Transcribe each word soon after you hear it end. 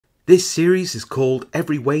This series is called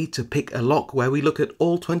Every Way to Pick a Lock, where we look at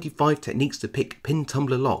all 25 techniques to pick pin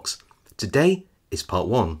tumbler locks. Today is part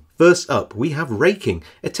 1. First up, we have raking,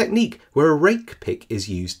 a technique where a rake pick is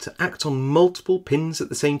used to act on multiple pins at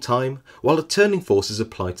the same time while a turning force is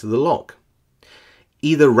applied to the lock.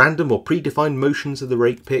 Either random or predefined motions of the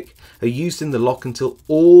rake pick are used in the lock until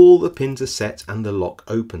all the pins are set and the lock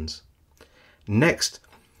opens. Next,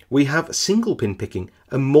 we have single pin picking,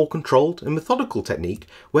 a more controlled and methodical technique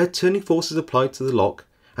where turning force is applied to the lock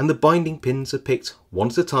and the binding pins are picked one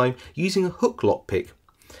at a time using a hook lock pick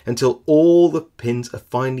until all the pins are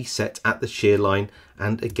finally set at the shear line,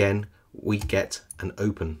 and again we get an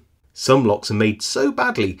open. Some locks are made so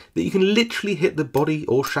badly that you can literally hit the body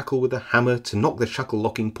or shackle with a hammer to knock the shackle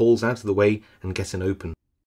locking pawls out of the way and get an open.